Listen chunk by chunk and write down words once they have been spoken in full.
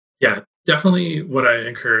Yeah, definitely what I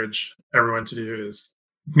encourage everyone to do is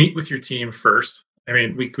meet with your team first. I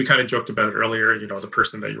mean, we kind of joked about it earlier, the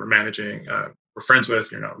person that you were managing, were friends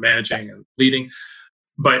with, managing and leading.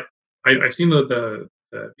 But I've seen the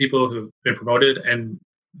people who've been promoted and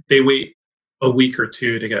they wait a week or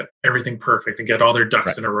two to get everything perfect and get all their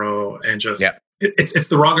ducks Right. in a row and just Yeah. it's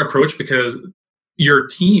the wrong approach because your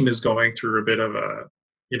team is going through a bit of a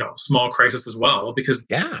small crisis as well because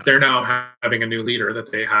Yeah. they're now having a new leader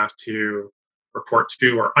that they have to report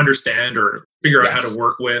to or understand or figure out how to Yes.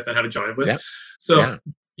 work with and how to jive with. Yeah. So Yeah.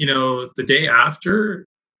 the day after,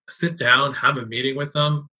 sit down, have a meeting with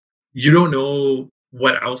them. You don't know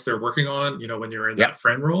what else they're working on, when you're in Yeah. that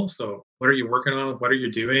friend role. So what are you working on? What are you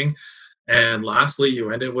doing? And lastly,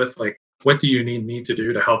 you end it with like, what do you need me to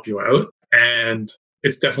do to help you out? And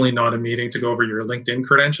it's definitely not a meeting to go over your LinkedIn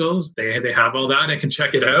credentials. They have all that and can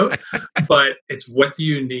check it out. But it's what do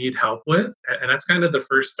you need help with? And that's kind of the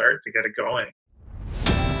first start to get it going.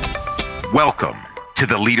 Welcome to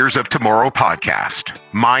the Leaders of Tomorrow podcast.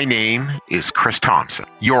 My name is Chris Thompson,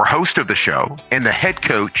 your host of the show and the head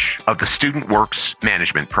coach of the Student Works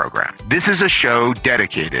Management Program. This is a show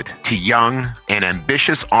dedicated to young and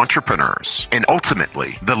ambitious entrepreneurs and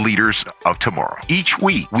ultimately the leaders of tomorrow. Each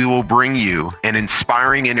week, we will bring you an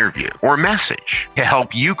inspiring interview or message to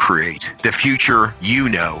help you create the future you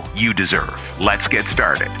know you deserve. Let's get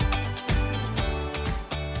started.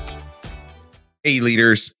 Hey,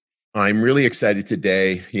 leaders. I'm really excited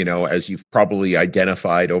today, as you've probably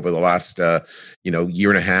identified over the last, year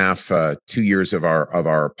and a half, 2 years of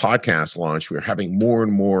our podcast launch, we're having more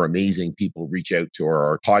and more amazing people reach out to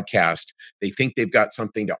our podcast. They think they've got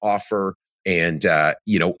something to offer. And,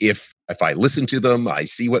 if I listen to them, I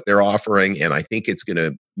see what they're offering, and I think it's going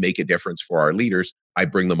to make a difference for our leaders, I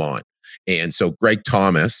bring them on. And so Greg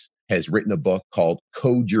Thomas has written a book called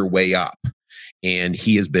Code Your Way Up. And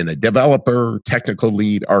he has been a developer, technical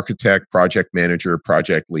lead, architect, project manager,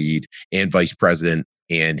 project lead, and vice president.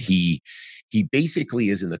 And he basically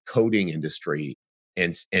is in the coding industry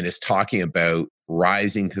and is talking about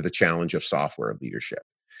rising to the challenge of software leadership.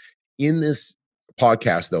 In this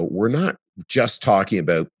podcast, though, we're not just talking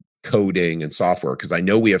about coding and software, because I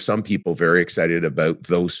know we have some people very excited about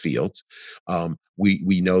those fields.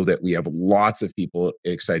 We know that we have lots of people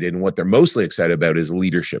excited, and what they're mostly excited about is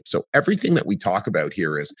leadership. So everything that we talk about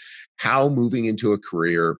here is how, moving into a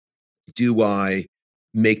career, do I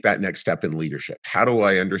make that next step in leadership? How do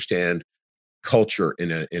I understand culture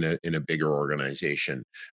in a bigger organization?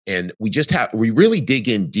 And we really dig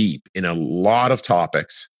in deep in a lot of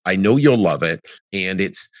topics. I know you'll love it, and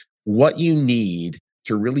it's what you need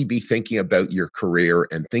to really be thinking about your career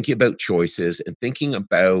and thinking about choices and thinking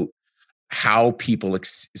about how people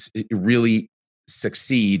really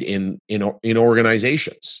succeed in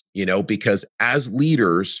organizations, because as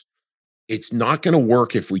leaders, it's not going to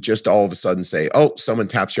work if we just all of a sudden say, oh, someone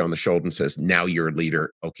taps you on the shoulder and says, now you're a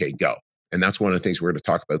leader. Okay, go. And that's one of the things we're going to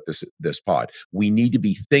talk about this pod. We need to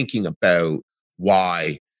be thinking about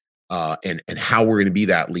why and how we're going to be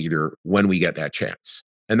that leader when we get that chance.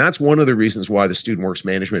 And that's one of the reasons why the Student Works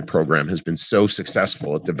Management Program has been so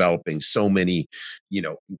successful at developing so many,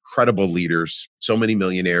 incredible leaders, so many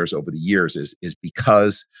millionaires over the years is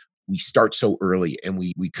because we start so early, and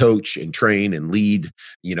we coach and train and lead,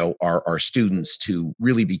 our students to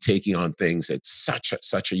really be taking on things at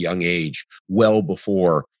such a young age, well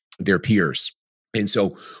before their peers. And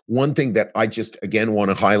so one thing that I just, again,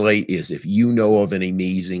 want to highlight is if you know of any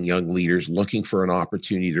amazing young leaders looking for an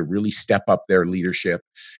opportunity to really step up their leadership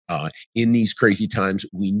in these crazy times,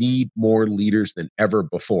 we need more leaders than ever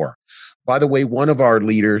before. By the way, one of our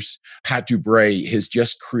leaders, Pat Dubray, has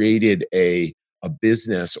just created a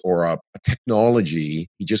business or a technology.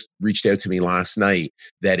 He just reached out to me last night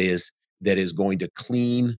that is going to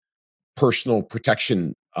clean personal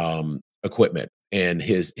protection equipment. And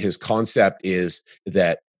his concept is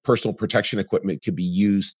that personal protection equipment could be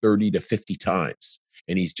used 30 to 50 times.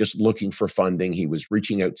 And he's just looking for funding. He was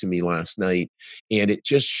reaching out to me last night, and it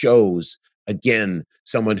just shows, again,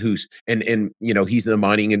 someone who's and he's in the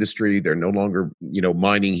mining industry. They're no longer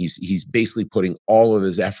mining. He's basically putting all of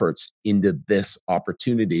his efforts into this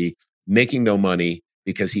opportunity, making no money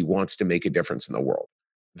because he wants to make a difference in the world.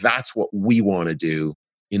 That's what we want to do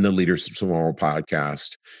in the Leaders of Tomorrow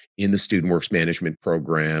podcast, in the Student Works Management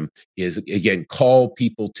Program, is, again, call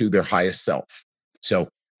people to their highest self. So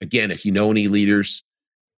again, if you know any leaders,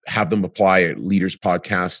 have them apply at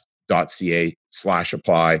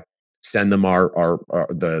leaderspodcast.ca/apply. Send them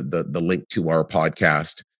the link to our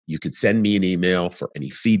podcast. You could send me an email for any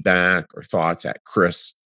feedback or thoughts at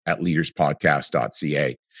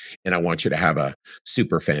chris@leaderspodcast.ca. And I want you to have a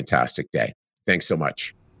super fantastic day. Thanks so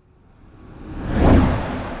much.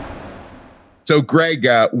 So, Greg,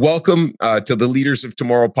 welcome to the Leaders of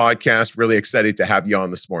Tomorrow podcast. Really excited to have you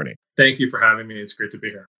on this morning. Thank you for having me. It's great to be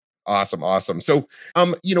here. Awesome. So,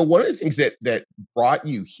 one of the things that brought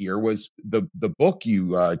you here was the book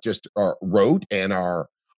you just wrote and are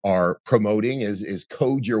promoting is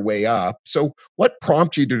Code Your Way Up. So, what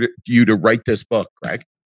prompted you to write this book, Greg?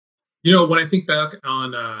 When I think back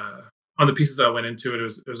on the pieces that went into it,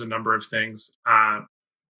 it was a number of things.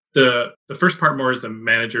 The first part, more as a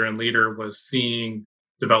manager and leader, was seeing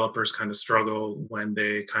developers kind of struggle when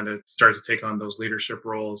they kind of start to take on those leadership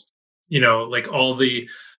roles. Like all the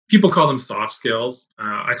people call them soft skills.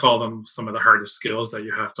 I call them some of the hardest skills that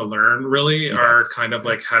you have to learn. Really, are kind of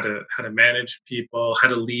like how to manage people, how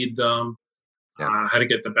to lead them, how to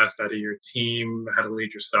get the best out of your team, how to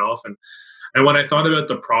lead yourself. And when I thought about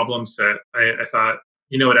the problem set, I thought,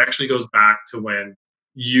 it actually goes back to when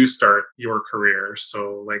you start your career.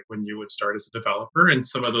 So like when you would start as a developer, and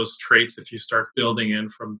some of those traits, if you start building in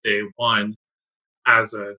from day one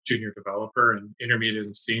as a junior developer and intermediate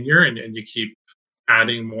and senior, and you keep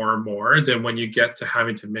adding more and more, then when you get to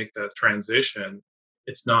having to make that transition,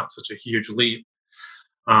 it's not such a huge leap,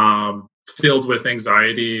 filled with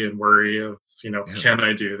anxiety and worry of, can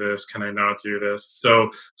I do this? Can I not do this? So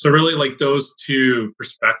really like those two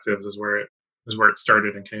perspectives is where it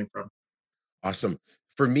started and came from. Awesome.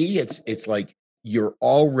 For me, it's like you're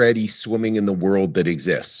already swimming in the world that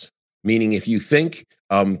exists. Meaning, if you think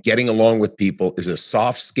getting along with people is a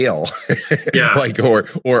soft skill,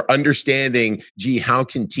 or understanding, how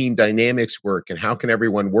can team dynamics work and how can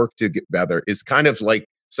everyone work together is kind of like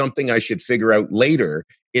something I should figure out later.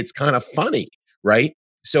 It's kind of funny, right?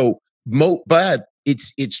 So, but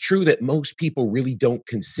it's true that most people really don't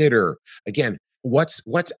consider, again, what's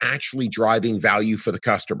actually driving value for the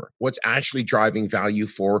customer, what's actually driving value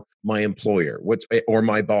for my employer, or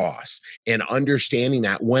my boss, and understanding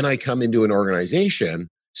that when I come into an organization.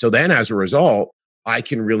 So then as a result, I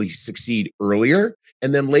can really succeed earlier.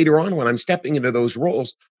 And then later on, when I'm stepping into those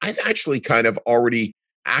roles, I've actually kind of already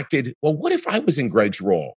acted, well, what if I was in Greg's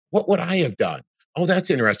role? What would I have done? Oh, that's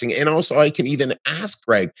interesting. And also I can even ask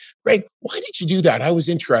Greg, why did you do that? I was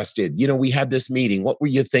interested. We had this meeting. What were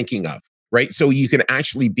you thinking of? Right. So you can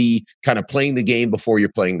actually be kind of playing the game before you're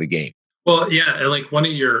playing the game. Well, yeah. And like one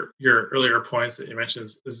of your earlier points that you mentioned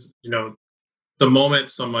is the moment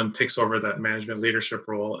someone takes over that management leadership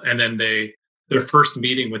role and then their first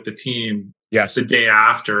meeting with the team the day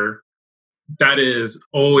after, that is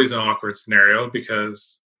always an awkward scenario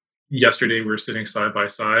because yesterday we were sitting side by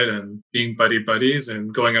side and being buddies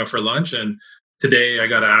and going out for lunch. And today I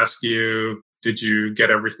got to ask you, did you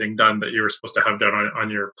get everything done that you were supposed to have done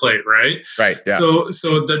on your plate, right? Right. Yeah. So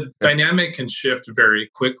the dynamic can shift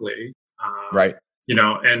very quickly. Right.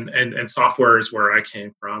 And software is where I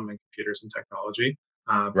came from, and computers and technology.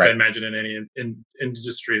 But I imagine in any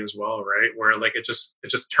industry as well, right? Where like it just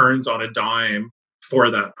turns on a dime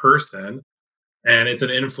for that person, and it's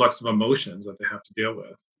an influx of emotions that they have to deal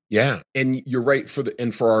with. Yeah, and you're right.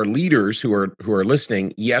 For our leaders who are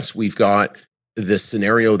listening, yes, we've got the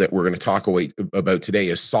scenario that we're going to talk about today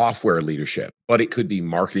is software leadership, but it could be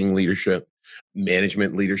marketing leadership,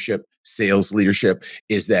 management leadership, sales leadership.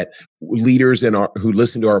 Is that leaders who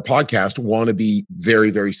listen to our podcast want to be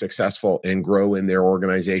very, very successful and grow in their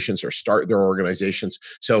organizations or start their organizations.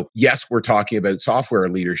 So yes, we're talking about software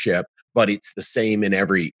leadership, but it's the same in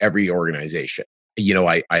every organization.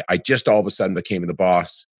 I just all of a sudden became the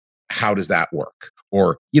boss. How does that work?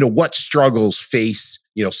 Or, what struggles face,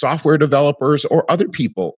 software developers or other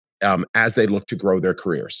people as they look to grow their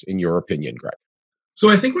careers, in your opinion, Greg? So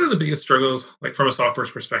I think one of the biggest struggles, like from a software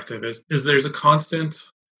perspective, is there's a constant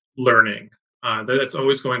learning that's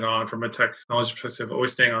always going on from a technology perspective,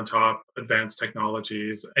 always staying on top, advanced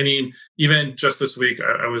technologies. I mean, even just this week,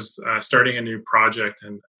 I was starting a new project,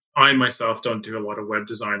 and I myself don't do a lot of web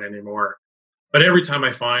design anymore. But every time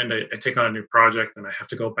I find I take on a new project and I have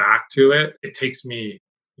to go back to it, it takes me,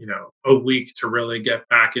 a week to really get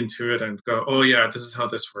back into it and go, oh yeah, this is how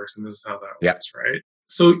this works and this is how that works, right?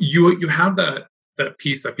 So you have that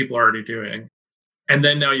piece that people are already doing. And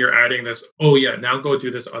then now you're adding this, oh yeah, now go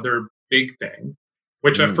do this other big thing,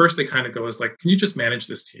 which at first they kind of go is like, can you just manage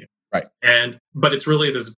this team? Right. But it's really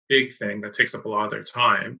this big thing that takes up a lot of their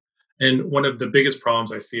time. And one of the biggest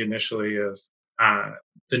problems I see initially is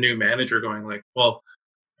the new manager going like, well,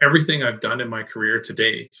 everything I've done in my career to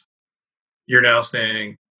date, you're now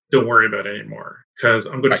saying, don't worry about it anymore because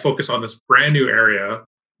I'm going to focus on this brand new area,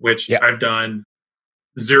 which I've done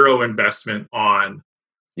zero investment on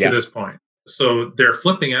to this point. So they're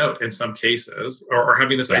flipping out in some cases or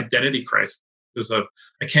having this identity crisis of,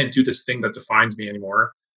 I can't do this thing that defines me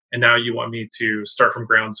anymore. and now you want me to start from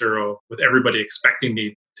ground zero with everybody expecting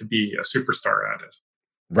me to be a superstar at it.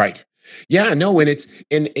 Right. Yeah, no, and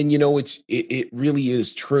it really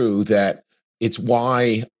is true that it's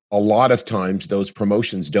why a lot of times those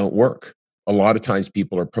promotions don't work. A lot of times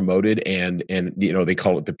people are promoted and they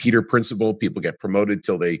call it the Peter principle. People get promoted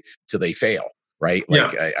till they fail, right?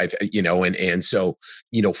 Like Yeah. and so,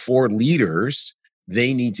 for leaders,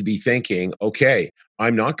 they need to be thinking, okay,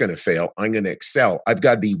 I'm not going to fail. I'm going to excel. I've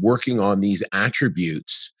got to be working on these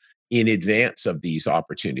attributes in advance of these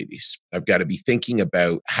opportunities. I've got to be thinking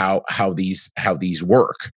about how these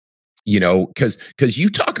work, because you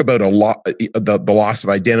talk about a lot the loss of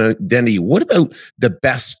identity. What about the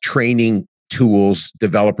best training tools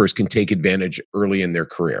developers can take advantage early in their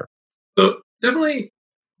career? So definitely,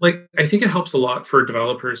 like, I think it helps a lot for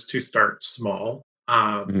developers to start small.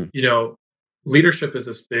 Mhm. Leadership is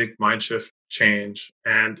this big mind shift change,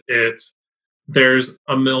 and there's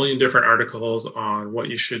a million different articles on what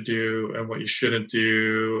you should do and what you shouldn't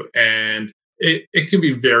do. And it can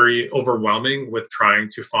be very overwhelming with trying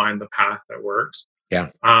to find the path that works.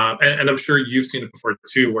 Yeah, And I'm sure you've seen it before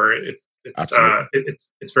too, where absolutely.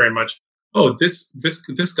 it's very much, oh, this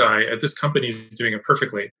guy at this company is doing it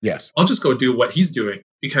perfectly. Yes. I'll just go do what he's doing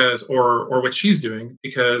or what she's doing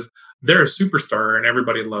because they're a superstar and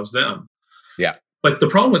everybody loves them. Yeah. But the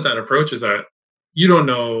problem with that approach is that you don't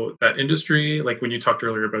know that industry. Like when you talked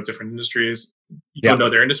earlier about different industries, you Yeah. don't know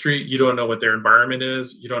their industry. You don't know what their environment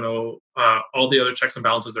is. You don't know all the other checks and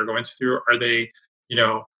balances they're going through. Are they,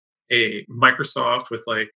 a Microsoft with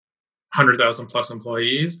like 100,000 plus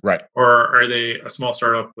employees, Right. or are they a small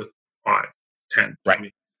startup with 5, 10, 20?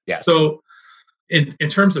 Right. Yes. So in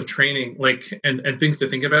terms of training, like and things to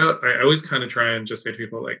think about, I always kind of try and just say to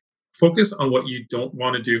people, like, focus on what you don't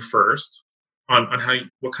want to do first, on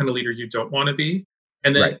what kind of leader you don't want to be,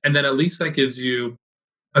 and Right. then at least that gives you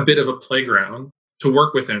a bit of a playground to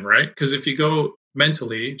work within, right? Because if you go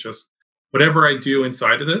mentally, just whatever I do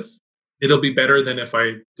inside of this, it'll be better than if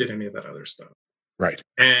I did any of that other stuff. Right.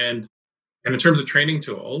 And in terms of training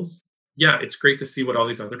tools, yeah, it's great to see what all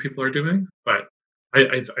these other people are doing, but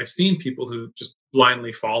I've seen people who just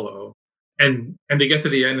blindly follow, and they get to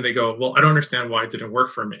the end and they go, "Well, I don't understand why it didn't work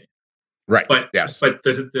for me." Right. But Yes.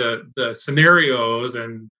 the scenarios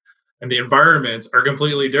and the environments are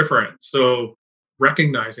completely different. So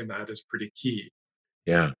recognizing that is pretty key.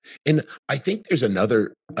 Yeah. And I think there's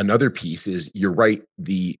another piece is you're right.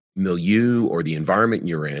 The milieu or the environment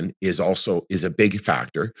you're in is a big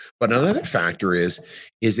factor. But another factor is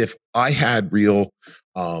if I had real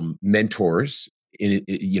mentors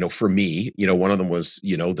for me, one of them was,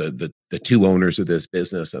 the two owners of this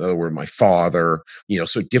business. Another were my father,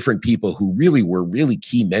 so different people who really were really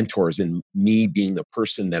key mentors in me being the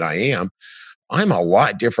person that I am. I'm a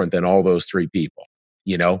lot different than all those three people,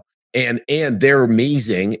 and they're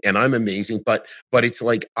amazing and I'm amazing, but it's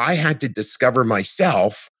like I had to discover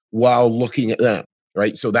myself while looking at them.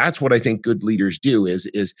 Right. So that's what I think good leaders do is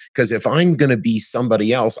because if I'm going to be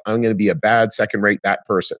somebody else, I'm going to be a bad second rate that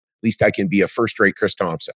person. At least I can be a first rate Chris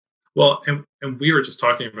Thompson. Well, and we were just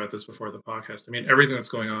talking about this before the podcast. I mean, everything that's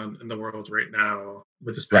going on in the world right now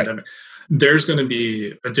with this Right. pandemic, there's going to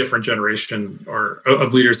be a different generation or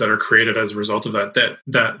of leaders that are created as a result of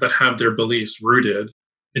that have their beliefs rooted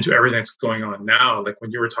into everything that's going on now. Like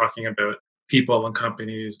when you were talking about people and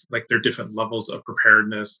companies, like their different levels of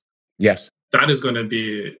preparedness, Yes. that is going to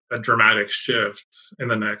be a dramatic shift in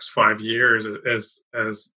the next 5 years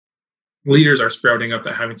as leaders are sprouting up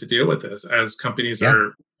that having to deal with this, as companies Yeah.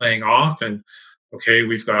 are laying off, and okay,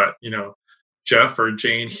 we've got Jeff or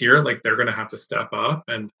Jane here, like they're going to have to step up,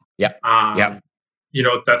 and Yeah. Yeah.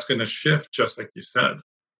 that's going to shift, just like you said.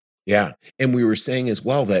 Yeah. And we were saying as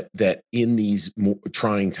well that in these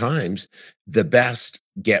trying times, the best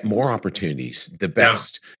get more opportunities, the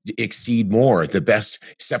best exceed more, the best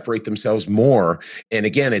separate themselves more. And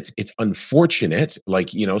again, it's unfortunate, like,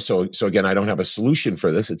 so again, I don't have a solution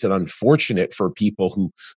for this. It's an unfortunate for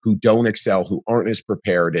people who don't excel, who aren't as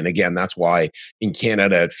prepared. And again, that's why in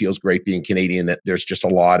Canada, it feels great being Canadian, that there's just a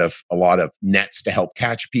lot of nets to help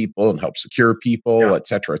catch people and help secure people, et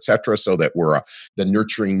cetera, so that we're the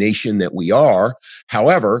nurturing nation that we are.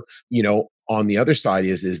 However, on the other side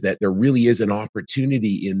is that there really is an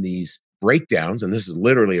opportunity in these breakdowns, and this is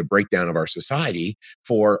literally a breakdown of our society,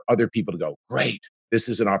 for other people to go, great, this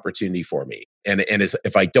is an opportunity for me. And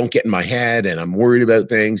if I don't get in my head and I'm worried about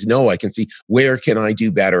things, no, I can see where can I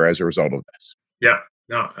do better as a result of this. Yeah,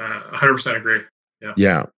 no, 100% agree.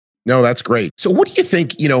 Yeah, no, that's great. So what do you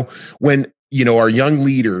think, when our young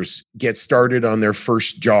leaders get started on their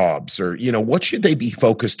first jobs, or, what should they be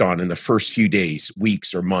focused on in the first few days,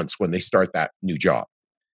 weeks, or months when they start that new job?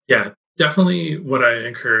 Yeah, definitely what I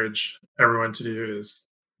encourage everyone to do is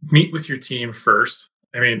meet with your team first.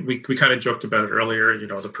 I mean, we kind of joked about it earlier,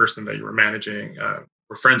 the person that you were managing,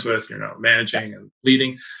 were friends with, Yeah. managing and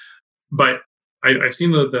leading. But I've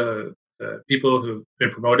seen the people who've been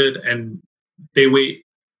promoted and they wait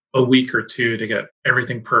a week or two to get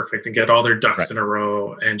everything perfect and get all their Right. ducks in a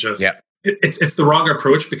row and just Yeah. it's the wrong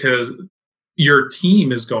approach because your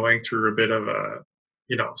team is going through a bit of a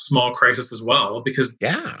small crisis as well because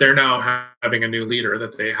Yeah. they're now having a new leader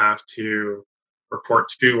that they have to report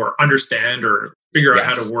to or understand or figure out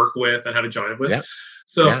how to Yes. work with and how to jive with. Yeah.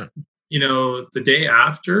 So Yeah. the day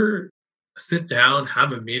after, sit down,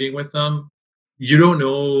 have a meeting with them. You don't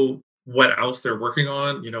know what else they're working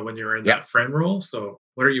on, when you're in Yeah. that friend role. So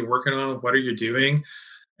what are you working on? What are you doing?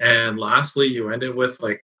 And lastly, you end it with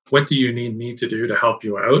like, what do you need me to do to help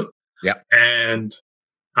you out? Yeah. And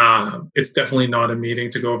it's definitely not a meeting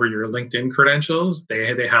to go over your LinkedIn credentials.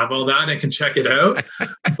 They have all that and can check it out.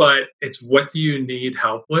 But it's what do you need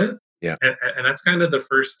help with? Yeah. And that's kind of the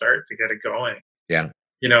first start to get it going. Yeah.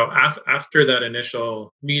 After that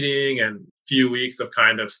initial meeting and few weeks of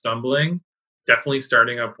kind of stumbling, definitely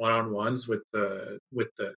starting up one-on-ones with the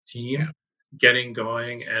Yeah. team, getting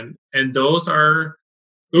going, and those are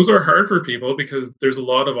hard for people because there's a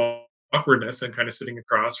lot of awkwardness and kind of sitting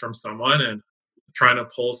across from someone and trying to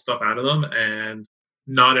pull stuff out of them, and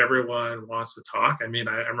not everyone wants to talk. I mean,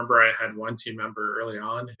 I remember I had one team member early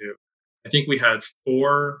on who I think we had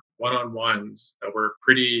 4 one-on-ones that were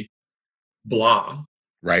pretty blah,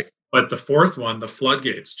 Right. but the fourth one, the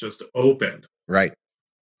floodgates just opened. Right.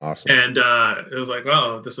 Awesome. And it was like,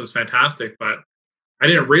 wow, this was fantastic. But I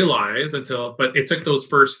didn't realize but it took those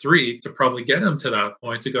first 3 to probably get him to that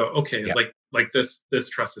point to go, okay, Yeah. like this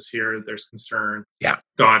trust is here. There's concern. Yeah.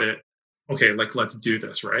 Got it. Okay, like let's do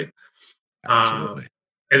this, right? Absolutely.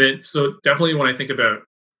 And then, so definitely when I think about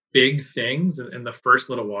big things in the first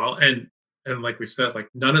little while, and like we said, like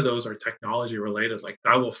none of those are technology related. Like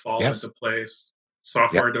that will fall Yes. into place. Yeah.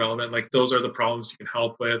 Software development, like those are the problems you can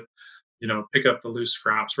help with. Pick up the loose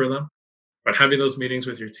scraps for them. But having those meetings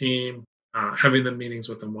with your team, having the meetings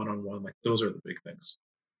with them one on one, like those are the big things.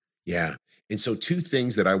 Yeah. And so, two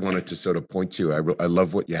things that I wanted to sort of point to, I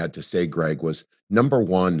love what you had to say, Greg, was number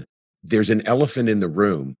one, there's an elephant in the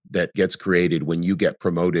room that gets created when you get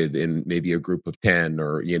promoted in maybe a group of 10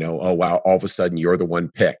 or, oh, wow, all of a sudden you're the one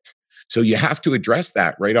picked. So you have to address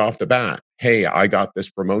that right off the bat. Hey, I got this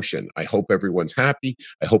promotion. I hope everyone's happy.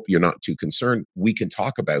 I hope you're not too concerned. We can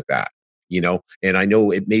talk about that, and I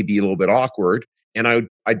know it may be a little bit awkward, and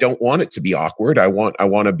I don't want it to be awkward. I want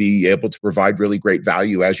to be able to provide really great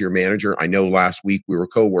value as your manager. I know last week we were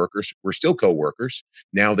coworkers. We're still coworkers.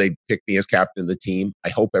 Now they picked me as captain of the team. I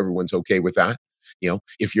hope everyone's okay with that.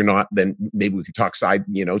 If you're not, then maybe we can talk side,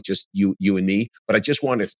 just you and me. But I just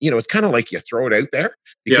want to, it's kind of like you throw it out there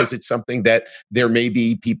because it's something that there may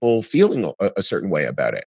be people feeling a certain way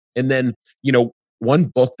about it. And then, one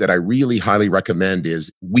book that I really highly recommend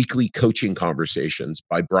is Weekly Coaching Conversations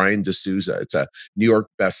by Brian D'Souza. It's a New York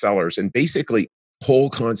bestsellers, and basically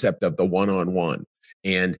whole concept of the one-on-one.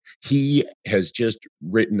 And he has just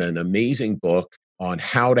written an amazing book on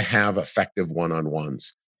how to have effective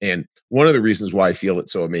one-on-ones. And one of the reasons why I feel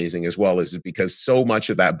it's so amazing as well is because so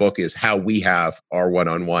much of that book is how we have our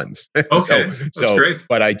one-on-ones. Okay, that's great.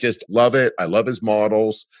 But I just love it. I love his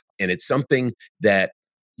models. And it's something that,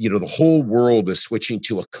 the whole world is switching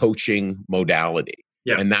to a coaching modality.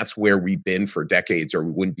 Yeah. And that's where we've been for decades, or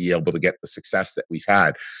we wouldn't be able to get the success that we've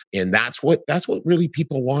had. And that's what really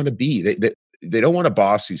people want to be. They don't want a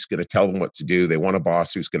boss who's going to tell them what to do. They want a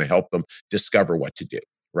boss who's going to help them discover what to do.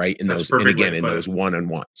 Right. In those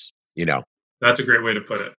one-on-ones, That's a great way to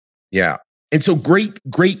put it. Yeah. And so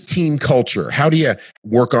great team culture. How do you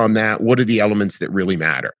work on that? What are the elements that really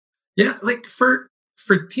matter? Yeah. Like for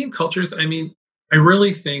team cultures, I mean, I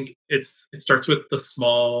really think it starts with the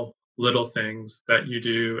small little things that you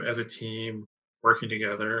do as a team working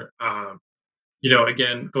together.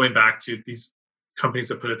 Again, going back to these companies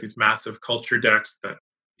that put out these massive culture decks that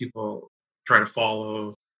people try to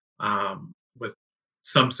follow with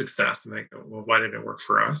some success, and they go, well, why didn't it work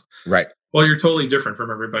for us? Right. Well, you're totally different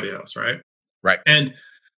from everybody else, right? Right. And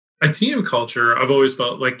a team culture, I've always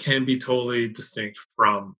felt like can be totally distinct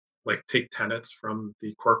from, like, take tenets from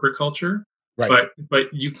the corporate culture. Right.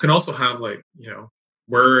 But you can also have, like,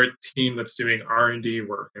 we're a team that's doing R&D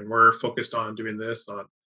work and we're focused on doing this on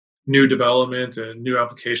new development and new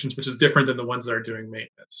applications, which is different than the ones that are doing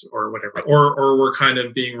maintenance or whatever. Right. Or we're kind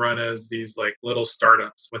of being run as these like little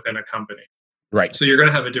startups within a company. Right. So you're going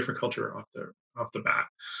to have a different culture off the bat.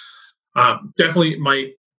 Definitely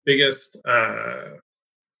my biggest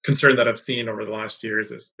concern that I've seen over the last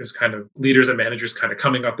years is kind of leaders and managers kind of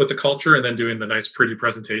coming up with the culture and then doing the nice, pretty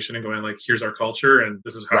presentation and going like, here's our culture and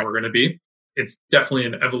this is how Right. we're going to be. It's definitely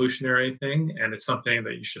an evolutionary thing. And it's something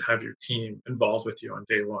that you should have your team involved with you on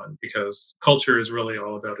day one, because culture is really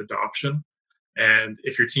all about adoption. And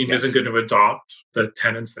if your team isn't Yes. going to adopt the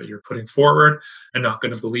tenets that you're putting forward and not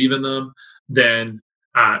going to believe in them, then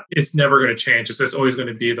it's never going to change. It's always going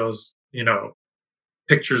to be those,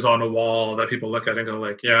 pictures on a wall that people look at and go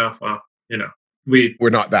like, yeah, well, We're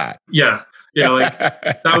not that. yeah, like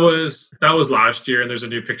that was last year, and there's a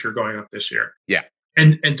new picture going up this year. Yeah.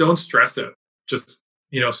 And don't stress it. Just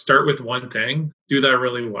start with one thing, do that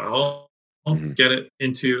really well, Mhm. get it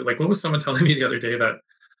into, like, what was someone telling me the other day that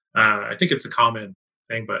I think it's a common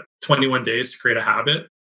thing, but 21 days to create a habit.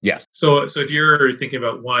 Yes. So if you're thinking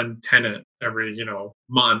about one tenant every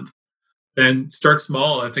month, then start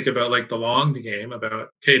small and think about like the long game about,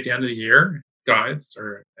 okay, at the end of the year, guys,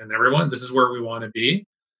 and everyone, this is where we want to be.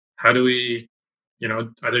 How do we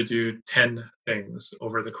either do 10 things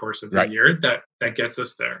over the course of the Right. year that gets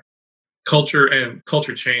us there? Culture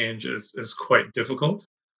change is quite difficult.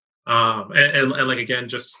 And like, again,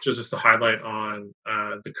 just to highlight on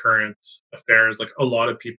the current affairs, like a lot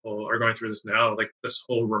of people are going through this now. Like this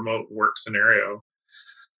whole remote work scenario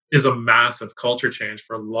is a massive culture change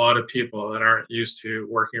for a lot of people that aren't used to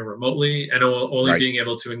working remotely and only Right. being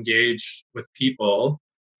able to engage with people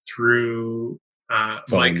through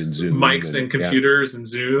Phone and Zoom mics and and- yeah. computers and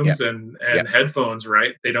Zooms and Yeah. headphones.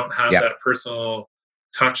 Right? They don't have Yeah. that personal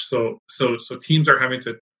touch. So teams are having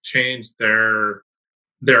to change their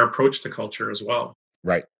approach to culture as well.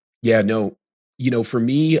 Right. Yeah, no. For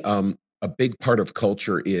me, a big part of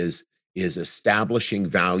culture is establishing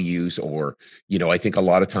values, or I think a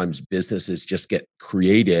lot of times businesses just get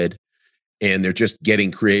created, and they're just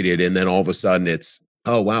getting created, and then all of a sudden it's,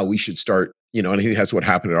 oh wow, we should start, and I think that's what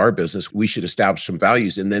happened in our business. We should establish some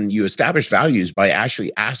values, and then you establish values by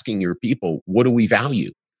actually asking your people, what do we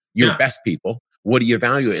value? Your Yeah. best people, what do you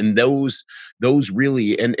value? And those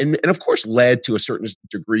really, and of course, led to a certain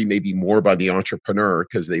degree, maybe more by the entrepreneur,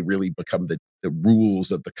 because they really become the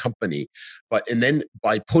rules of the company. And then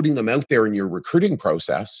by putting them out there in your recruiting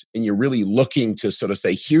process, and you're really looking to sort of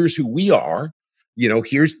say, here's who we are,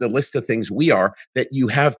 here's the list of things we are, that you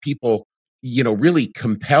have people really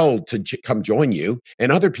compelled to come join you,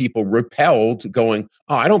 and other people repelled, going,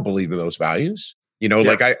 oh, I don't believe in those values.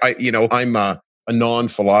 Like I'm a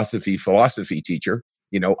non-philosophy teacher.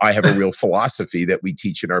 I have a real philosophy that we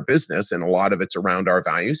teach in our business, and a lot of it's around our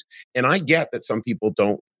values. And I get that some people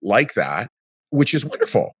don't like that, which is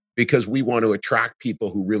wonderful, because we want to attract people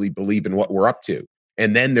who really believe in what we're up to.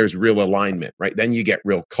 And then there's real alignment, right? Then you get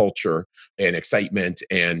real culture and excitement,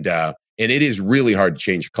 and it is really hard to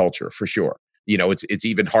change culture, for sure. It's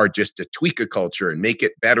even hard just to tweak a culture and make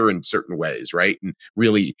it better in certain ways, right? And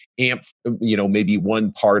really amp, maybe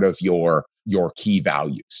one part of your key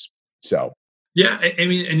values. So Yeah, I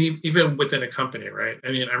mean, and even within a company, right?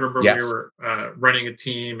 I mean, I remember Yes. we were running a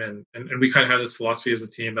team, and we kind of had this philosophy as a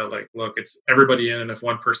team that, like, look, it's everybody in, and if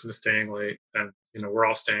one person is staying late, then we're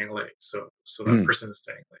all staying late. So that Mm. person is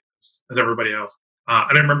staying late as everybody else.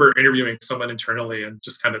 And I remember interviewing someone internally and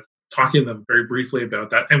just kind of talking to them very briefly about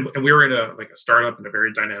that. And we were in a startup in a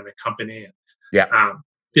very dynamic company, and Yeah.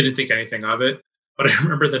 didn't think anything of it. But I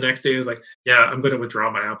remember the next day, I was like, yeah, I'm going to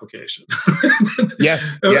withdraw my application.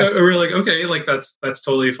 Yes. And Yes. we're like, okay, like that's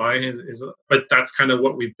totally fine. But that's kind of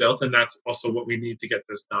what we've built, and that's also what we need to get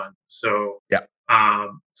this done. So Yeah.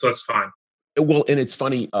 so that's fine. Well, and it's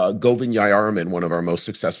funny, Govind Jayaraman, one of our most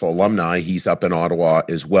successful alumni, he's up in Ottawa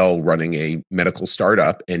as well, running a medical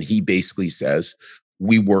startup. And he basically says,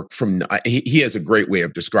 we work from, he has a great way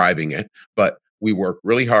of describing it, but we work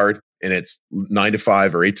really hard, and it's 9 to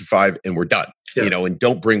 5 or 8 to 5, and we're done, Yeah. and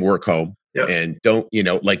don't bring work home. Yeah. And don't,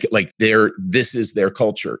 this is their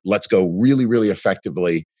culture. Let's go really, really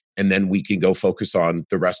effectively. And then we can go focus on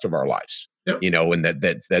the rest of our lives, Yep. and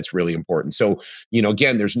that's really important. So,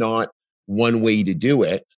 again, there's not one way to do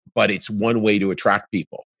it, but it's one way to attract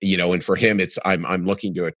people, and for him, it's, I'm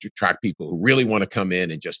looking to attract people who really want to come in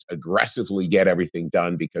and just aggressively get everything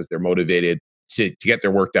done, because they're motivated to get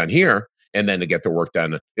their work done here, and then to get their work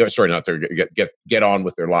done. Sorry, not their, get on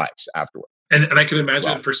with their lives afterward. And I can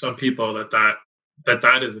imagine Wow. for some people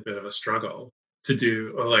that is a bit of a struggle to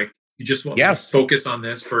do, or like, you just want Yes. to focus on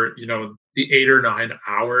this for the 8 or 9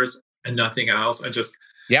 hours and nothing else, and just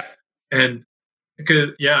Yeah. and because,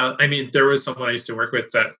 yeah, I mean, there was someone I used to work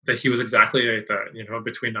with that he was exactly like that,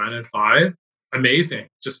 between 9 and 5, amazing,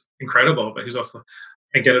 just incredible. But he's also,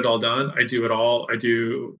 I get it all done, I do it all, I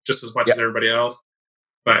do just as much Yeah. as everybody else.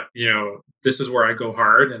 but this is where I go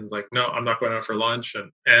hard, and like, no, I'm not going out for lunch,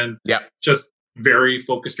 and Yeah. just very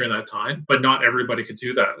focused during that time. But not everybody could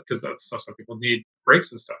do that, because that's some people need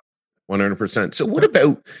breaks and stuff. 100%. So what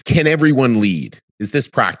about, can everyone lead? Is this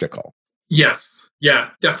practical? Yes.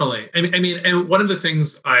 Yeah, definitely. I mean, and one of the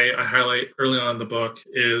things I highlight early on in the book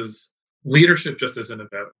is leadership just isn't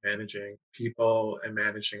about managing people and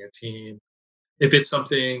managing a team. If it's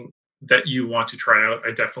something that you want to try out,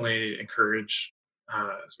 I definitely encourage,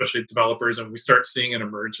 especially developers, and we start seeing an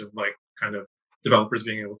emerge of like kind of developers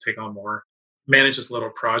being able to take on more, manage this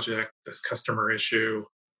little project, this customer issue,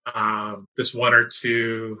 this one or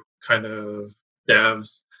two kind of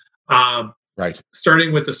devs. Right.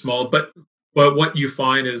 Starting with the small, but what you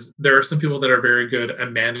find is there are some people that are very good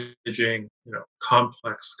at managing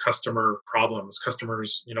complex customer problems,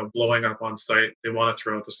 customers blowing up on site. They want to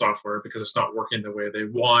throw out the software because it's not working the way they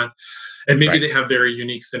want, and maybe Right. they have very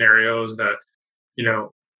unique scenarios that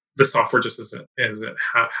the software just isn't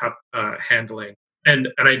handling. And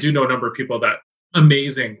I do know a number of people, that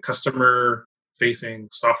amazing customer facing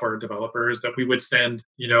software developers that we would send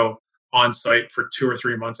on site for 2 or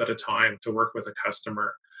 3 months at a time to work with a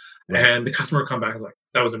customer. Right. And the customer would come back and was like,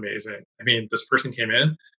 that was amazing. I mean, this person came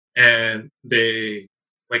in and they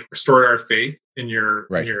like restored our faith in your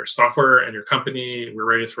Right. software and your company. We're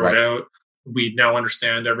ready to throw Right. it out. We now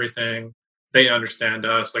understand everything. They understand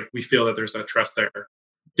us. Like, we feel that there's that trust there.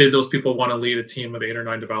 Did those people want to lead a team of 8 or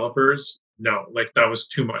 9 developers? No, like that was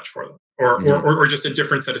too much for them, or Mhm. or just a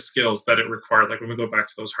different set of skills that it required. Like when we go back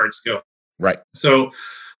to those hard skills. Right. So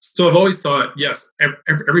I've always thought, yes,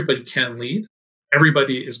 everybody can lead.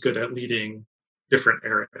 Everybody is good at leading different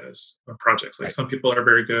areas of projects. Like Right. some people are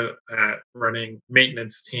very good at running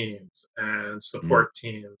maintenance teams and support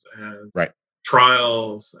teams and Right.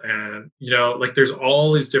 trials, and like there's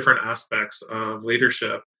all these different aspects of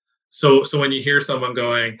leadership. So when you hear someone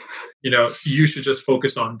going, you should just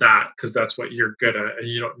focus on that because that's what you're good at and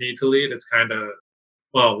you don't need to lead, it's kind of,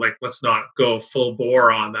 well, like, let's not go full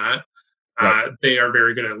bore on that. Right. They are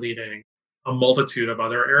very good at leading a multitude of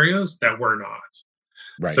other areas that we're not.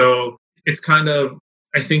 Right. So it's kind of,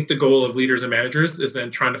 I think the goal of leaders and managers is then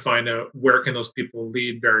trying to find out where can those people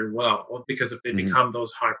lead very well, because if they Mhm. become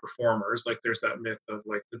those high performers, like there's that myth of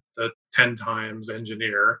like the 10 times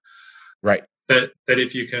engineer, Right. that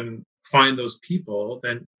if you can find those people,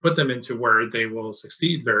 then put them into where they will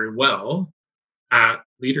succeed very well at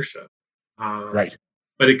leadership. Right.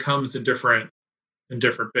 But it comes in different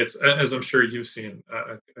bits, as I'm sure you've seen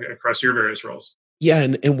across your various roles. Yeah,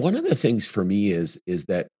 and one of the things for me is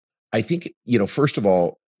that I think, first of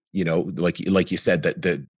all, like you said, that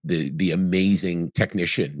the amazing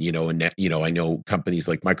technician, and that, I know companies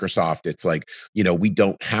like Microsoft, it's like, we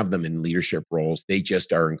don't have them in leadership roles. They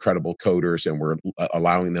just are incredible coders, and we're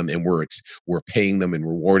allowing them, and we're paying them and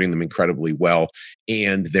rewarding them incredibly well,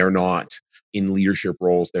 and they're not in leadership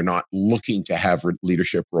roles. They're not looking to have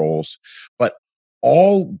leadership roles, but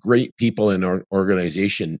all great people in our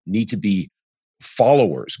organization need to be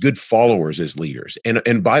followers, good followers as leaders.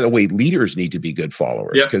 And by the way, leaders need to be good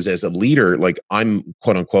followers, Yeah. because as a leader, like I'm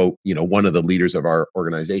quote unquote, one of the leaders of our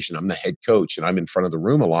organization. I'm the head coach and I'm in front of the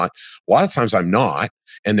room a lot. A lot of times I'm not.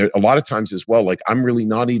 And there a lot of times as well, like I'm really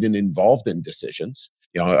not even involved in decisions.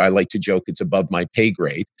 I like to joke it's above my pay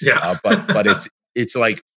grade. Yeah. But it's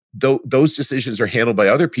like those decisions are handled by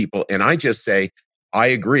other people. And I just say, I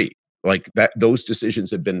agree. Like that, those decisions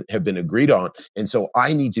have been agreed on, and so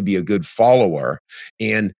I need to be a good follower.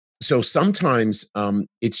 And so sometimes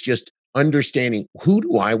it's just understanding, who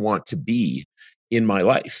do I want to be in my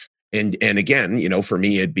life, and again, for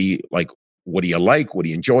me, it'd be like, what do you like, what do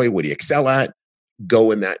you enjoy, what do you excel at? Go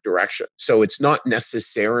in that direction. So it's not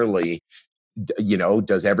necessarily,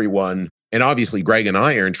 does everyone, and obviously Greg and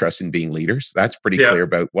I are interested in being leaders. That's pretty Yeah. clear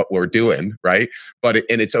about what we're doing, right?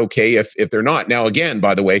 And it's okay if they're not. Now, again,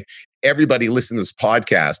 by the way, everybody listening to this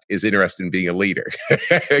podcast is interested in being a leader,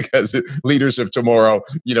 because leaders of tomorrow,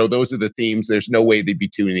 those are the themes. There's no way they'd be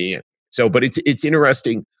tuning in. So, but it's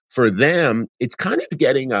interesting for them. It's kind of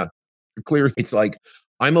getting a clear, it's like,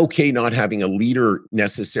 I'm okay not having a leader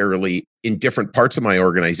necessarily in different parts of my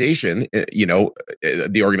organization,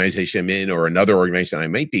 the organization I'm in or another organization I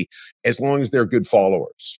might be, as long as they're good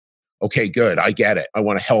followers. Okay, good. I get it. I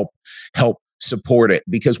want to help support it.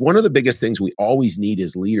 Because one of the biggest things we always need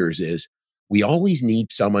as leaders is we always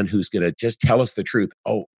need someone who's going to just tell us the truth.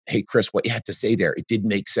 Oh, hey, Chris, what you had to say there, it didn't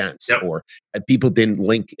make sense. Yep. Or people didn't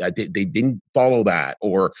link, they didn't follow that.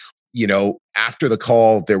 Or, after the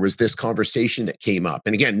call, there was this conversation that came up.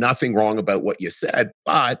 And again, nothing wrong about what you said,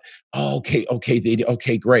 but okay,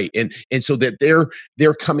 great. And so that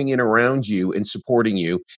they're coming in around you and supporting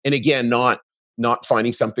you. And again, not not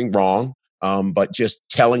finding something wrong, but just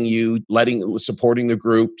telling you, supporting the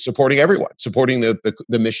group, supporting everyone, supporting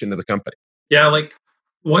the mission of the company. Yeah, like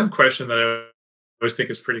one question that I always think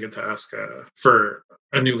is pretty good to ask for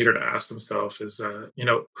a new leader to ask themselves is,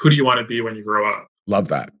 who do you want to be when you grow up? Love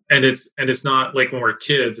that. And it's not like when we're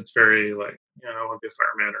kids, it's very like, I want to be a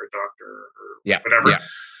fireman or a doctor or whatever. Yeah.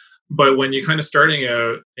 But when you're kind of starting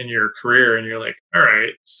out in your career and you're like, all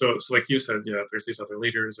right, so like you said, there's these other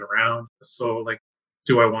leaders around. So like,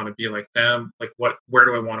 do I want to be like them? Like where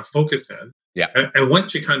do I want to focus in? Yeah. And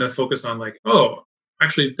once you kind of focus on like, oh,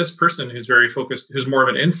 actually this person who's very focused, who's more of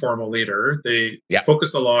an informal leader, they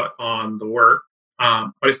focus a lot on the work.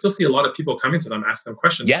 But I still see a lot of people coming to them, asking them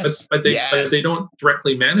questions, yes. but they don't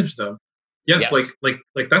directly manage them. Yes. Like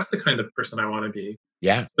that's the kind of person I want to be.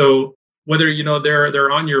 Yeah. So whether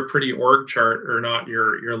they're on your pretty org chart or not,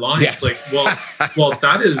 your line, it's like, well,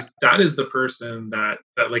 that is the person that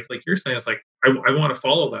like you're saying, it's like I want to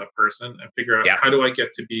follow that person and figure out how do I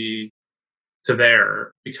get to be to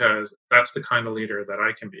there, because that's the kind of leader that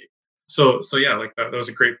I can be. So yeah, like that was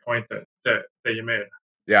a great point that you made.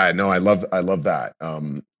 Yeah, no, I love that.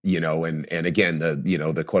 And again,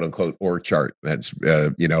 the quote unquote org chart, that's,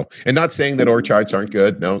 and not saying that org charts aren't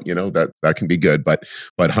good. No, that can be good, but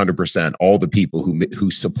 100% all the people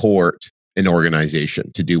who support an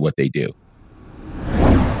organization to do what they do.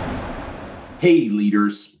 Hey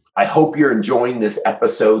leaders, I hope you're enjoying this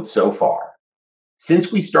episode so far.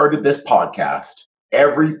 Since we started this podcast,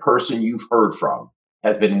 every person you've heard from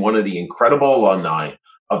has been one of the incredible alumni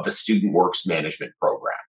of the Student Works Management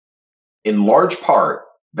Program. In large part,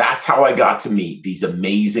 that's how I got to meet these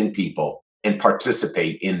amazing people and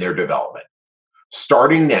participate in their development.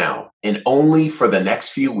 Starting now and only for the next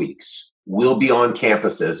few weeks, we'll be on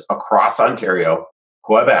campuses across Ontario,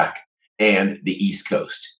 Quebec, and the East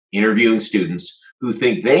Coast, interviewing students who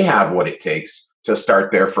think they have what it takes to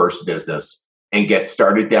start their first business and get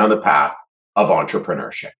started down the path of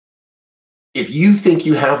entrepreneurship. If you think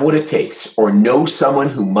you have what it takes or know someone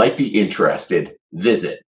who might be interested,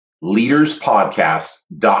 visit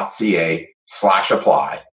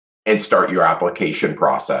leaderspodcast.ca/apply and start your application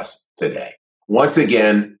process today. Once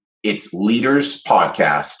again, it's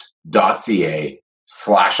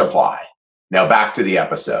leaderspodcast.ca/apply. Now back to the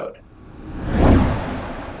episode.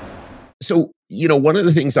 So, one of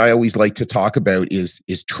the things I always like to talk about is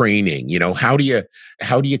training. How do you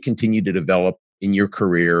continue to develop in your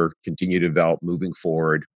career, continue to develop moving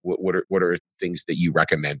forward? What are things that you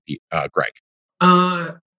recommend, Greg?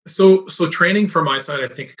 So training from my side, I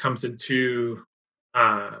think, comes in two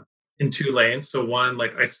lanes. So one,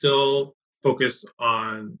 like I still focus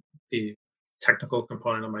on the technical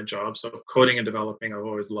component of my job. So coding and developing, I've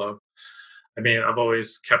always loved. I mean, I've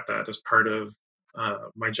always kept that as part of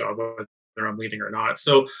my job, whether I'm leading or not.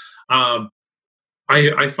 So I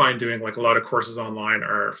find doing like a lot of courses online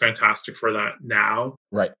are fantastic for that now.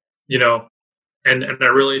 Right. And I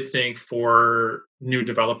really think for new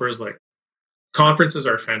developers, like conferences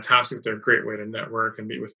are fantastic. They're a great way to network and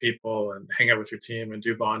meet with people and hang out with your team and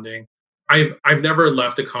do bonding. I've never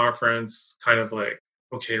left a conference kind of like,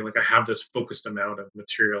 okay, like I have this focused amount of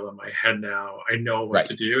material in my head now. I know what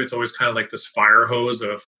to do. It's always kind of like this fire hose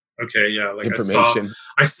of, okay, yeah, like information.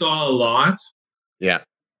 I saw a lot. Yeah.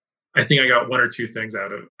 I think I got one or two things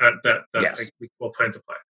out of that yes. we will put into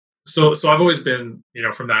play. So I've always been,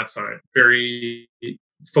 from that side, very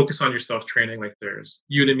focus on yourself training. Like there's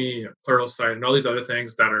Udemy and Pluralsight and all these other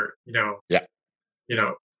things that are,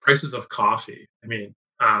 prices of coffee. I mean,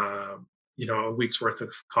 a week's worth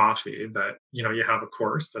of coffee that, you have a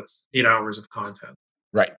course that's 8 hours of content.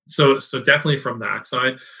 Right. So definitely from that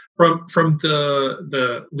side, from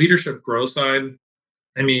the leadership growth side,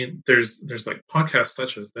 I mean, there's like podcasts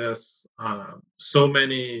such as this, so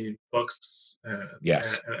many books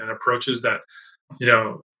and approaches that,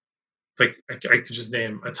 like I could just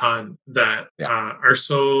name a ton that are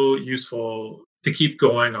so useful to keep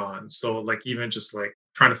going on. So like even just like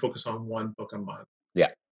trying to focus on one book a month. Yeah.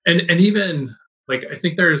 And even like I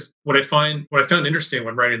think there's what I found interesting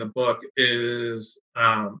when writing the book is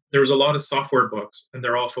there was a lot of software books and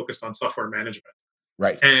they're all focused on software management.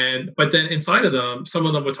 Right. But then inside of them, some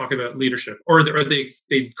of them would talk about leadership, or they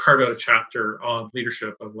carve out a chapter on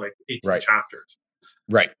leadership of like 18 chapters.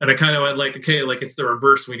 Right. And I kind of went like, okay, like it's the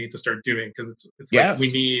reverse we need to start doing, because it's like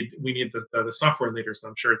we need the software leaders. And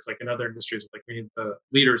I'm sure it's like in other industries, like we need the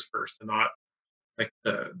leaders first and not like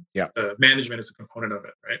the management is a component of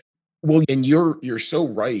it. Right. Well, and you're so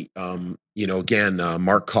right. Again,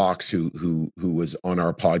 Mark Cox, who was on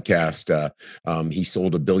our podcast, he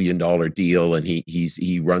sold $1 billion deal, and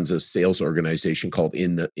he runs a sales organization called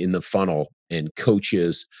In the Funnel, and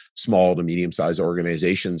coaches small to medium-sized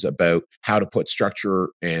organizations about how to put structure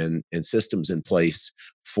and systems in place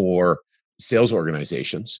for sales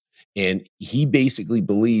organizations. And he basically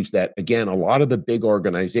believes that, again, a lot of the big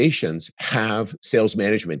organizations have sales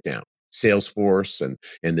management down. Salesforce and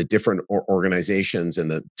the different organizations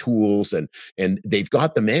and the tools and they've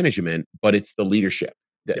got the management, but it's the leadership.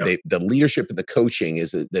 The leadership and the coaching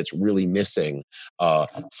that's really missing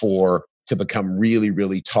to become really,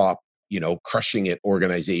 really top, crushing it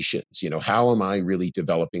organizations. How am I really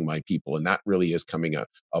developing my people? And that really is coming a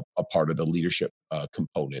part of the leadership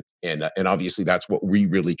component. And obviously that's what we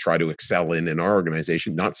really try to excel in our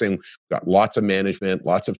organization. Not saying we've got lots of management,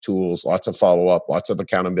 lots of tools, lots of follow-up, lots of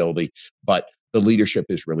accountability, but the leadership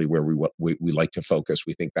is really where we like to focus.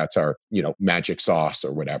 We think that's our, magic sauce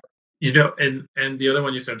or whatever. And the other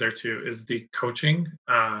one you said there too is the coaching.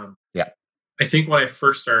 Yeah. I think when I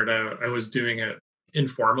first started out, I was doing it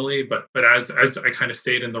informally, but as I kind of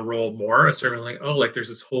stayed in the role more, I started like, there's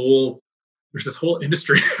this whole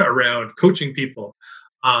industry around coaching people.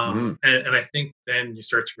 And I think then you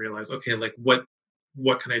start to realize, okay, like what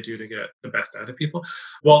can I do to get the best out of people?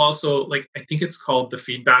 Well, also, like, I think it's called The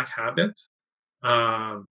Feedback Habit.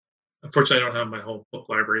 Unfortunately, I don't have my whole book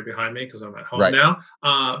library behind me because I'm at home now.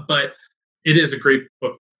 But it is a great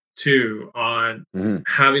book too on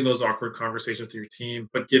having those awkward conversations with your team,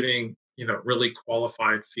 but giving, really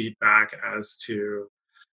qualified feedback as to,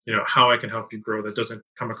 how I can help you grow that doesn't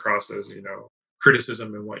come across as,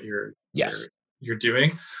 criticism in what you're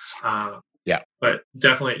doing. But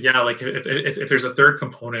definitely, like if there's a third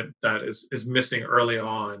component that is missing early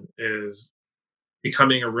on, is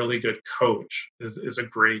becoming a really good coach is a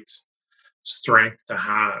great strength to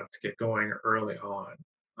have to get going early on.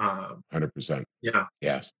 100%. Yeah.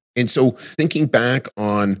 Yes. And so thinking back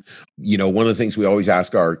on, one of the things we always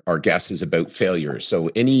ask our guests is about failures. So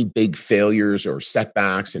any big failures or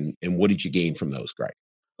setbacks, and what did you gain from those, Greg?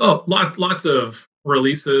 Oh, lots of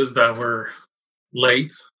releases that were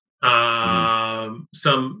late. Some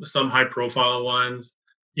high profile ones.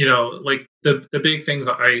 Like the big things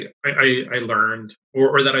I learned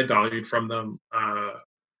or that I valued from them,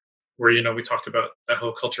 where we talked about that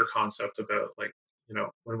whole culture concept about, like, when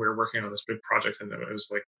we were working on this big project, and it was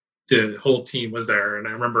like the whole team was there, and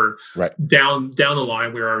I remember down the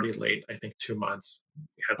line we were already late. I think 2 months.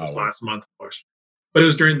 We had this last month push, but it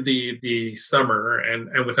was during the summer,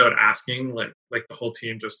 and without asking, like the whole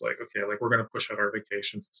team just like, okay, like we're going to push out our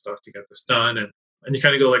vacations and stuff to get this done, and you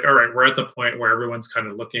kind of go like, all right, we're at the point where everyone's kind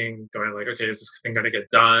of looking, going like, okay, is this thing going to get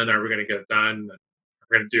done? Are we going to get it done?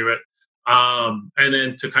 We're going to do it. And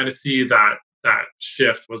then to kind of see that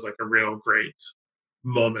shift was like a real great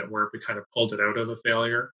moment where we kind of pulled it out of a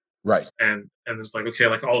failure. Right. And it's like, okay,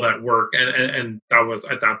 like all that work. And that was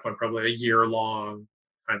at that point, probably a year-long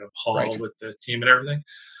kind of haul with the team and everything.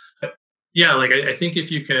 But yeah, like I think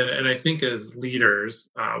if you can, and I think as leaders,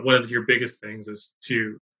 one of your biggest things is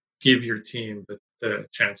to give your team the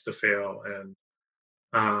chance to fail and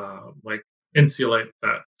like insulate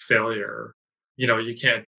that failure. You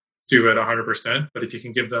can't do it 100%, but if you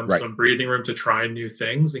can give them some breathing room to try new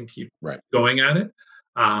things and keep going at it,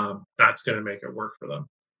 that's going to make it work for them.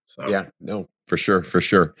 So yeah, no, for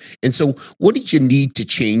sure. And so what did you need to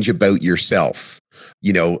change about yourself,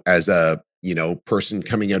 as a, person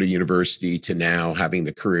coming out of university to now having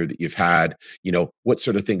the career that you've had? What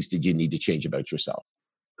sort of things did you need to change about yourself?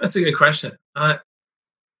 That's a good question.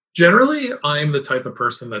 Generally, I'm the type of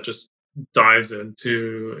person that just dives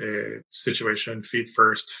into a situation feet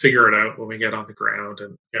first, figure it out when we get on the ground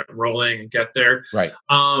and get rolling and get there. Right.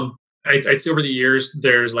 I'd say over the years,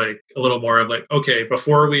 there's like a little more of like, okay,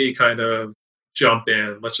 before we kind of jump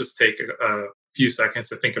in, let's just take a few seconds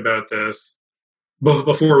to think about this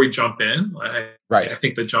before we jump in. I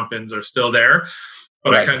think the jump ins are still there,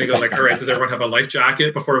 but I kind of go like, all right, does everyone have a life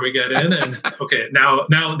jacket before we get in? And okay, now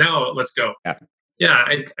let's go. Yeah,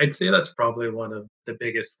 I'd say that's probably one of the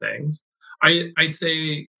biggest things. I'd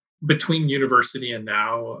say between university and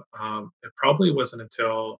now, it probably wasn't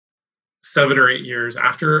until 7 or 8 years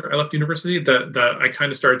after I left university that I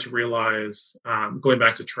kind of started to realize, going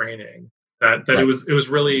back to training, that it was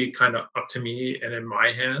really kind of up to me and in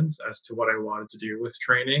my hands as to what I wanted to do with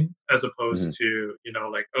training, as opposed to,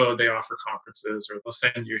 like, oh, they offer conferences or they'll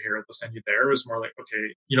send you here, they'll send you there. It was more like,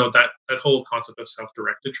 okay, that whole concept of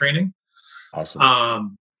self-directed training.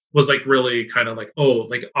 Awesome. Was like really kind of like, oh,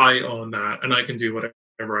 like I own that and I can do whatever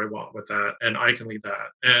I want with that and I can lead that.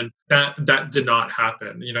 And that did not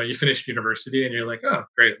happen. You finish university and you're like, oh,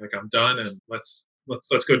 great, like I'm done and let's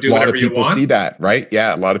go do whatever you want. A lot of people see that, right?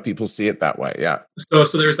 Yeah, a lot of people see it that way. Yeah. So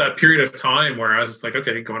there's that period of time where I was just like,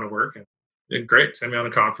 okay, going to work and great, send me on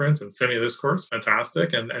a conference and send me this course,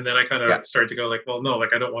 fantastic. And then I kind of started to go like, well, no,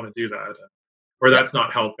 like I don't want to do that, or that's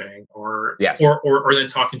not helping, or then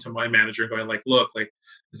talking to my manager and going like, look, like,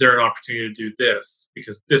 is there an opportunity to do this,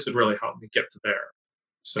 because this would really help me get to there.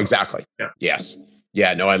 So exactly. Yes.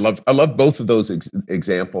 Yeah, no, I love both of those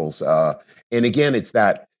examples. And again, it's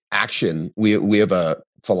that action. We have a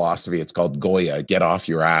philosophy. It's called Goya, get off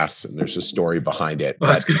your ass. And there's a story behind it.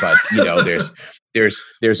 But you know,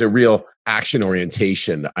 there's a real action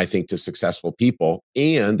orientation, I think, to successful people.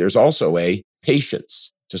 And there's also a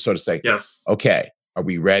patience to sort of say, yes, okay, are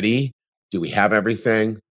we ready? Do we have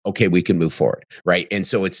everything? Okay, we can move forward, right? And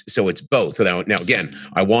so it's both. Now again,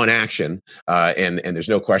 I want action, and there's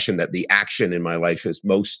no question that the action in my life has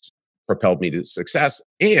most propelled me to success.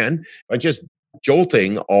 And by just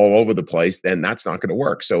jolting all over the place, then that's not going to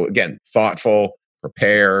work. So again, thoughtful,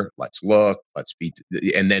 prepare, let's look,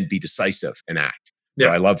 and then be decisive and act. Yeah.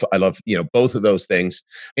 So I love both of those things.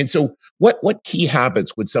 And so, what key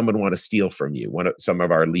habits would someone want to steal from you? Some of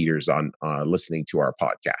our leaders on listening to our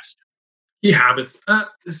podcast. Key habits.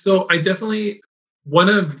 So I definitely, one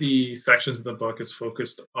of the sections of the book is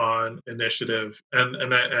focused on initiative, and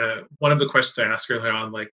one of the questions I ask early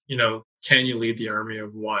on, like, can you lead the army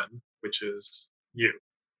of one, which is you?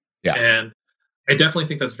 Yeah. And I definitely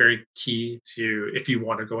think that's very key to, if you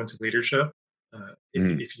want to go into leadership,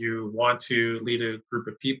 if you want to lead a group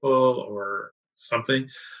of people or something,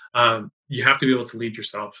 you have to be able to lead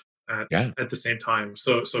yourself at the same time.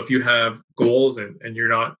 So if you have goals and you're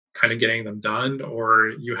not kind of getting them done, or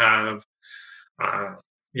you have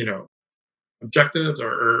objectives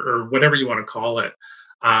or whatever you want to call it,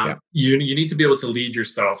 you need to be able to lead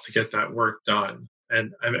yourself to get that work done.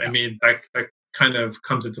 And I mean that kind of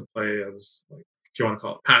comes into play as, like, if you want to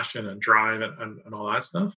call it passion and drive and all that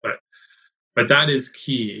stuff, but that is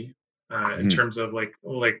key in terms of like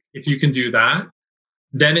if you can do that,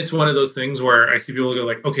 then it's one of those things where I see people go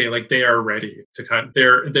like, okay, like they are ready to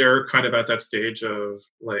they're kind of at that stage of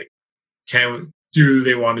like, do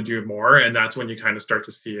they want to do more? And that's when you kind of start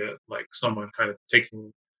to see it, like someone kind of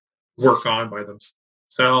taking work on by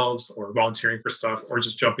themselves, or volunteering for stuff, or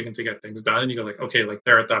just jumping in to get things done. And you go like, okay, like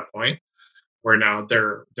they're at that point where now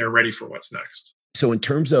they're ready for what's next. So in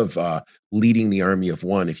terms of leading the army of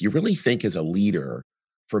one, if you really think as a leader,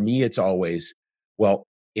 for me, it's always, well,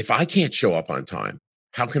 if I can't show up on time,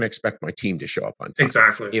 how can I expect my team to show up on time?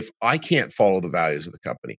 Exactly. If I can't follow the values of the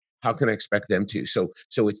company, how can I expect them to? So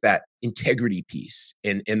it's that integrity piece.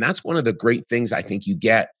 And that's one of the great things I think you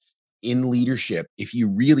get in leadership. If you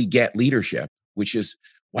really get leadership, which is,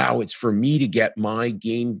 wow, it's for me to get my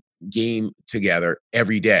game together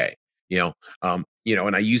every day.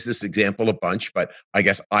 And I use this example a bunch, but I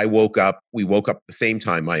guess we woke up at the same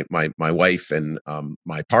time, my wife and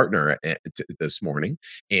my partner this morning,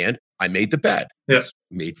 and I made the bed. Yes.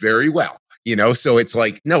 Made very well. So it's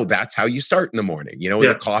like, no, that's how you start in the morning, and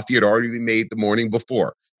the coffee had already been made the morning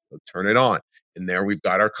before. So turn it on. And there we've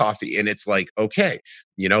got our coffee. And it's like, okay,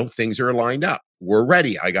 things are lined up. We're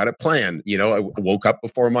ready. I got it planned. I woke up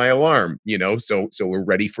before my alarm, so we're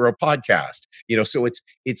ready for a podcast, so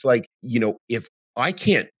it's like, if I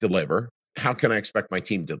can't deliver, how can I expect my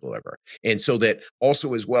team to deliver? And so that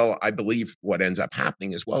also as well, I believe what ends up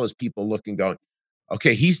happening as well as people looking, going,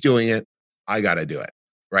 okay, he's doing it, I got to do it.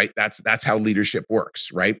 Right. That's how leadership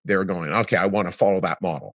works. Right. They're going, okay, I want to follow that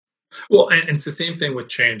model. Well, and it's the same thing with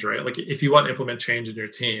change, right? Like if you want to implement change in your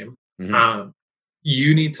team,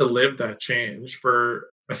 you need to live that change for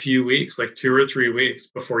a few weeks, like 2 or 3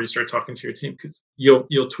 weeks before you start talking to your team, because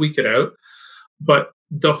you'll tweak it out. But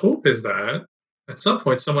the hope is that at some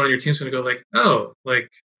point, someone on your team's going to go like, oh,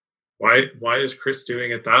 like, why is Chris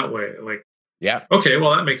doing it that way? Like, yeah. Okay,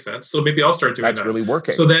 well, that makes sense. So maybe I'll start doing that. That's really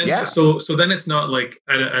working. So then, so then it's not like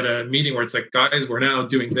at a meeting where it's like, guys, we're now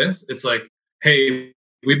doing this. It's like, hey,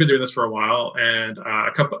 we've been doing this for a while, and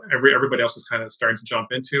everybody else is kind of starting to jump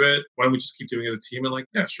into it. Why don't we just keep doing it as a team? And like,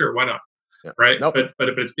 yeah, sure, why not? Yeah. Right. Nope. But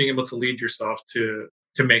it's being able to lead yourself to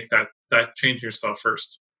make that change yourself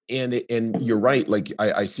first. And you're right. Like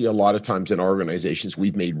I see a lot of times in organizations,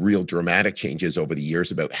 we've made real dramatic changes over the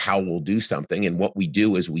years about how we'll do something. And what we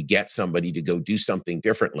do is we get somebody to go do something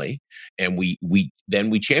differently, and we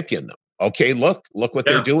champion them. Okay, look what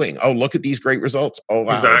they're doing. Oh, look at these great results. Oh,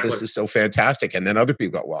 wow, exactly. This is so fantastic. And then other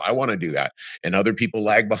people go, well, I want to do that. And other people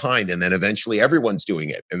lag behind. And then eventually everyone's doing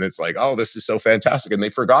it. And it's like, oh, this is so fantastic. And they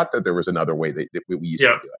forgot that there was another way that we used to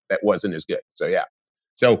do it that wasn't as good. So, yeah.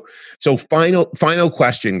 So final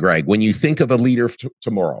question, Greg, when you think of a leader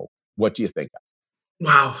tomorrow, what do you think of?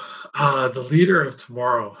 Wow. The leader of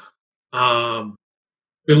tomorrow. The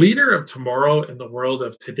leader of tomorrow in the world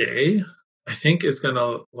of today, I think, is going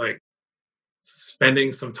to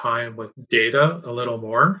spending some time with data a little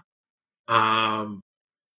more.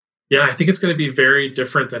 Yeah, I think it's going to be very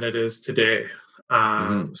different than it is today.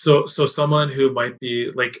 So someone who might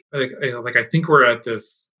be like I think we're at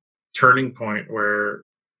this turning point where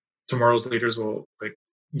tomorrow's leaders will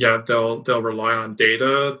they'll rely on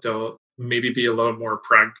data. They'll maybe be a little more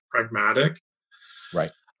pragmatic.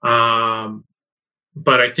 Right.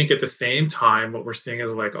 But I think at the same time, what we're seeing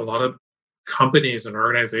is like a lot of companies and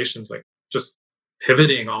organizations like just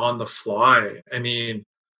pivoting on the fly. I mean,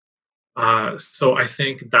 so I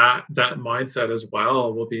think that mindset as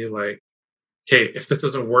well will be like, okay, if this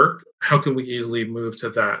doesn't work, how can we easily move to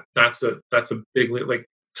that? That's a big, like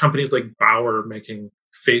companies like Bauer making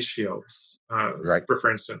face shields, Right.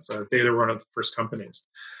 for instance, they were one of the first companies.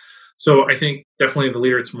 So I think definitely the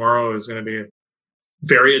leader tomorrow is going to be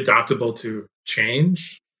very adaptable to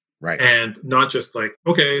change. Right. And not just like,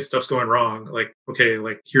 okay, stuff's going wrong. Like, okay,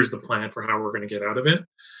 like here's the plan for how we're going to get out of it.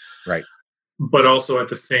 Right. But also at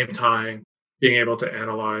the same time, being able to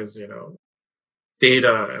analyze,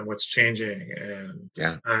 data and what's changing and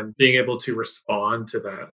being able to respond to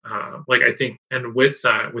that. Like I think, and with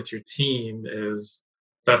that, with your team is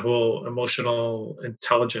that whole emotional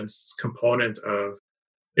intelligence component of,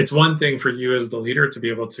 it's one thing for you as the leader to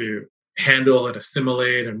be able to handle and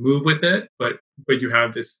assimilate and move with it, but you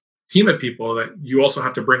have this team of people that you also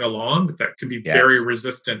have to bring along that can be very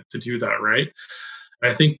resistant to do that, right?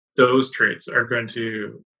 And I think those traits are going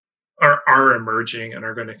to are emerging and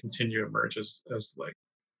are going to continue to emerge as like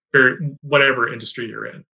whatever industry you're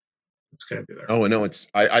in. It's going to be there. Oh, no,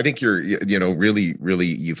 I think you're, really, really,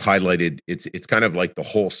 you've highlighted, it's kind of like the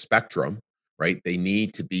whole spectrum, right? They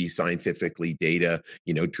need to be scientifically data,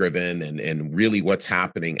 driven and really what's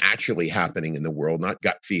actually happening in the world, not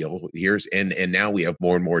gut feel. And now we have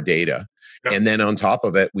more and more data. Yeah. And then on top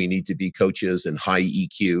of it, we need to be coaches and high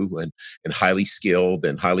EQ and highly skilled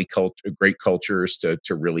and great cultures to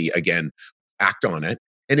really, again, act on it.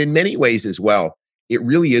 And in many ways as well, it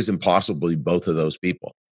really is impossible to be both of those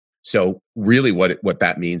people. So really what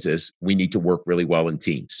that means is we need to work really well in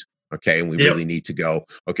teams. Okay. And we really need to go,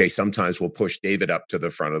 okay, sometimes we'll push David up to the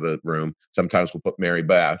front of the room. Sometimes we'll put Mary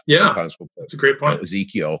Beth. Yeah. Sometimes we'll put that's a great point.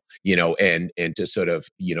 Ezekiel, and to sort of,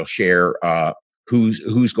 share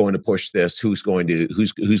who's going to push this, who's going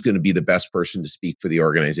to be the best person to speak for the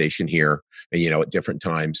organization here, at different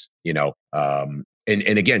times, and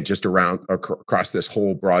again, just across this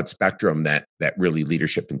whole broad spectrum that really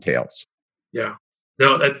leadership entails. Yeah.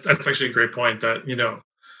 No, that's actually a great point that,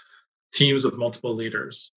 teams with multiple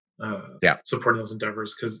leaders, supporting those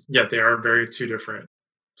endeavors, because they are very two different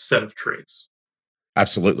set of traits.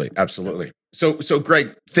 Absolutely. So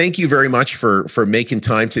Greg, thank you very much for making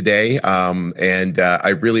time today. And I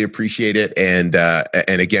really appreciate it. And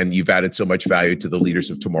again, you've added so much value to the Leaders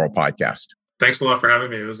of Tomorrow podcast. Thanks a lot for having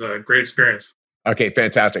me. It was a great experience. Okay,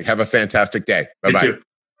 fantastic. Have a fantastic day. Bye-bye. You too.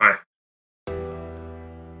 Bye.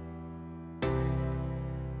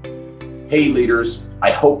 Hey leaders,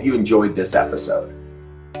 I hope you enjoyed this episode.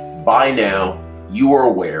 By now, you are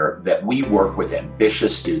aware that we work with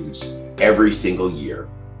ambitious students every single year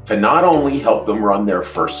to not only help them run their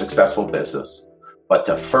first successful business, but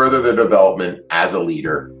to further their development as a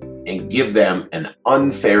leader and give them an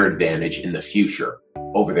unfair advantage in the future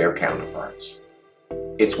over their counterparts.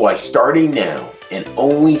 It's why starting now and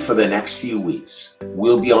only for the next few weeks,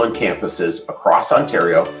 we'll be on campuses across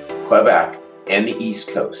Ontario, Quebec, and the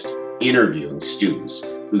East Coast, interviewing students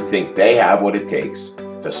who think they have what it takes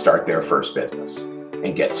to start their first business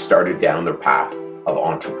and get started down their path of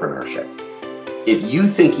entrepreneurship. If you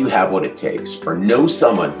think you have what it takes or know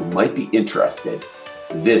someone who might be interested,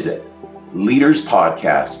 visit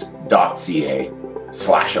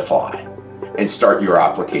leaderspodcast.ca/apply and start your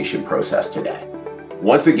application process today.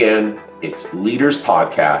 Once again, it's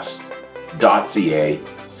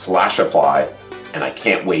leaderspodcast.ca/apply, and I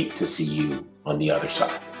can't wait to see you on the other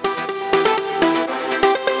side.